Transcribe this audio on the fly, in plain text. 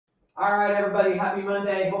All right, everybody, happy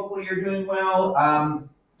Monday. Hopefully you're doing well.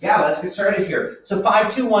 Yeah, let's get started here. So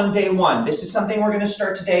 521 day one. This is something we're going to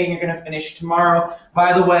start today and you're going to finish tomorrow.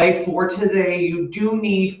 By the way, for today, you do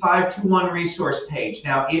need 521 resource page.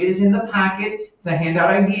 Now, it is in the packet. It's a handout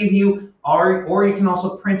I gave you, or you can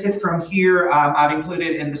also print it from here. I've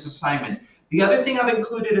included in this assignment. The other thing I've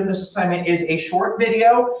included in this assignment is a short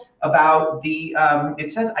video about the,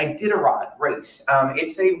 it says Iditarod race.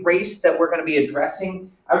 It's a race that we're going to be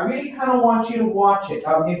addressing. I really kind of want you to watch it.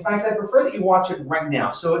 In fact, I prefer that you watch it right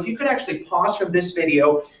now. So if you could actually pause from this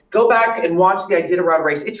video, go back and watch the Iditarod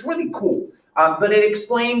race. It's really cool, but it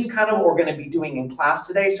explains kind of what we're going to be doing in class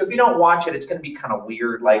today. So if you don't watch it, it's going to be kind of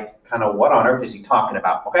weird, like kind of what on earth is he talking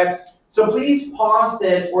about, okay? So please pause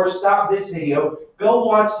this or stop this video, go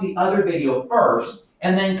watch the other video first,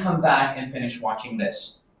 and then come back and finish watching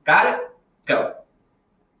this. Got it? Go.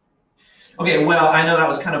 Okay, well, I know that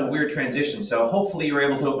was kind of a weird transition, so hopefully you were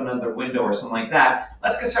able to open another window or something like that.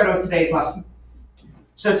 Let's get started with today's lesson.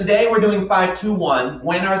 So today we're doing 521.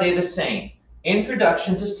 When are they the same?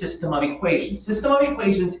 Introduction to system of equations. System of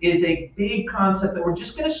equations is a big concept that we're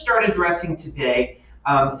just going to start addressing today.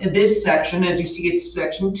 In this section, as you see, it's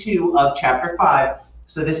section 2 of chapter 5.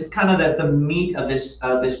 So this is kind of the meat of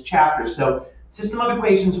this chapter. So system of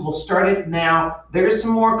equations, we'll start it now. There is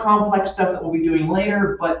some more complex stuff that we'll be doing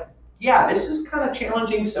later, but yeah, this is kind of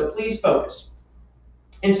challenging, so please focus.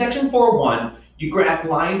 In section 4.1, you graph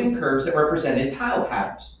lines and curves that represented tile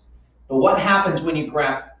patterns. But what happens when you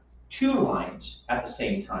graph two lines at the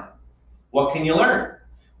same time? What can you learn?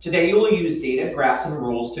 Today you will use data, graphs, and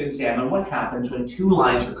rules to examine what happens when two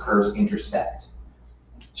lines or curves intersect.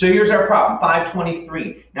 So here's our problem,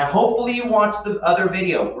 523. Now hopefully you watched the other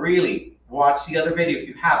video, really watch the other video if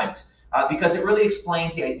you haven't, because it really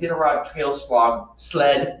explains the Iditarod trail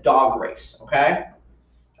sled dog race, okay?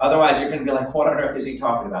 Otherwise you're gonna be like, what on earth is he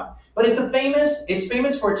talking about? But it's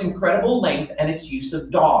famous for its incredible length and its use of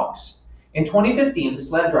dogs. In 2015, the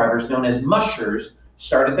sled drivers known as mushers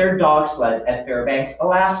started their dog sleds at Fairbanks,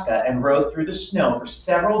 Alaska, and rode through the snow for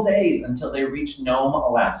several days until they reached Nome,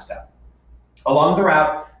 Alaska. Along the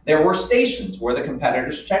route, there were stations where the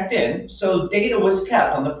competitors checked in, so data was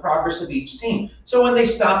kept on the progress of each team. So when they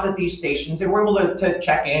stopped at these stations, they were able to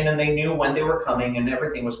check in and they knew when they were coming and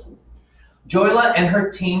everything was cool. Joyla and her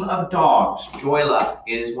team of dogs, Joyla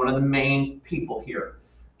is one of the main people here.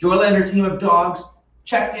 Joyla and her team of dogs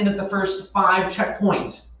checked in at the first 5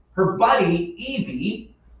 checkpoints. Her buddy,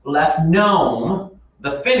 Evie, left Nome,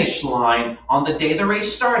 the finish line, on the day the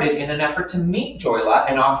race started in an effort to meet Joyla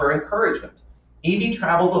and offer encouragement. Evie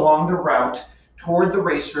traveled along the route toward the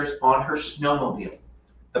racers on her snowmobile.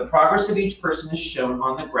 The progress of each person is shown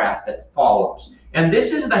on the graph that follows. And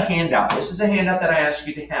this is the handout. This is a handout that I asked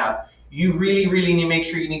you to have. You really, really need to make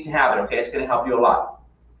sure you need to have it, okay? It's going to help you a lot.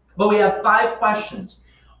 But we have 5 questions.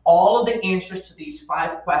 All of the answers to these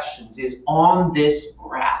 5 questions is on this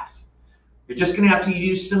graph. You're just going to have to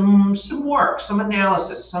use some work, some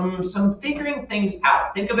analysis, some figuring things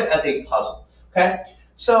out. Think of it as a puzzle, okay?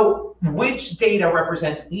 So which data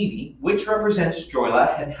represents Evie, which represents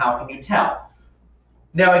Joyla, and how can you tell?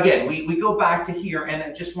 Now again, we go back to here, and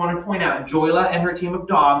I just want to point out Joyla and her team of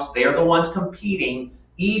dogs, they are the ones competing.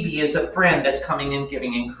 Evie is a friend that's coming in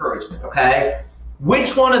giving encouragement, okay?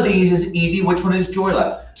 Which one of these is Evie, which one is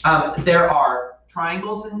Joyla? There are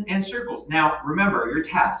triangles and circles. Now remember, your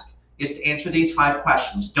task is to answer these 5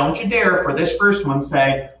 questions. Don't you dare for this first one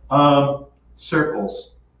say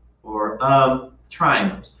circles or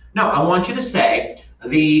triangles. No, I want you to say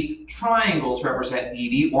the triangles represent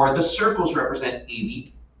Evie or the circles represent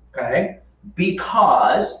Evie, okay?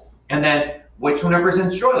 Because, and then which one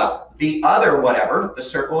represents Joyla? The other whatever, the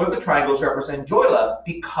circle or the triangles represent Joyla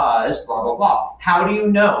because blah, blah, blah. How do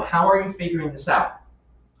you know? How are you figuring this out?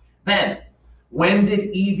 Then, when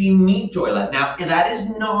did Evie meet Joyla? Now, that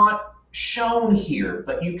is not shown here,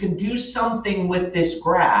 but you can do something with this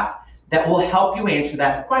graph that will help you answer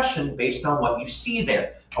that question based on what you see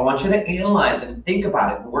there. I want you to analyze it and think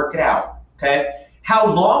about it and work it out, okay?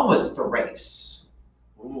 How long was the race?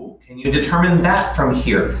 Ooh, can you determine that from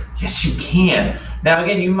here? Yes, you can. Now,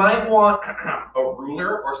 again, you might want a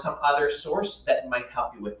ruler or some other source that might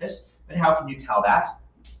help you with this, but how can you tell that?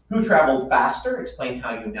 Who traveled faster? Explain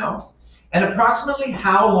how you know. And approximately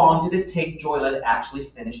how long did it take Joyla to actually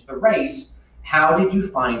finish the race? How did you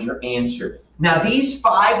find your answer? Now, these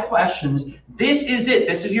 5 questions, this is it.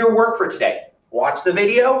 This is your work for today. Watch the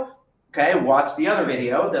video, okay? Watch the other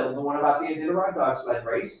video, the one about the Iditarod dog sled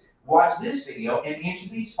race. Watch this video and answer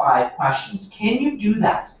these 5 questions. Can you do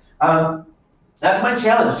that? That's my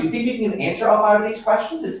challenge. Do you think you can answer all 5 of these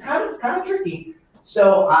questions? It's kind of tricky.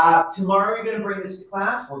 So tomorrow you're going to bring this to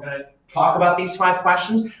class. We're going to talk about these 5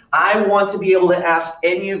 questions. I want to be able to ask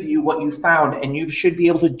any of you what you found, and you should be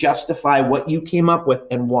able to justify what you came up with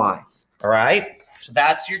and why. All right? So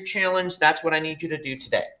that's your challenge. That's what I need you to do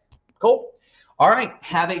today. Cool. All right.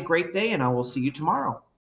 Have a great day, and I will see you tomorrow.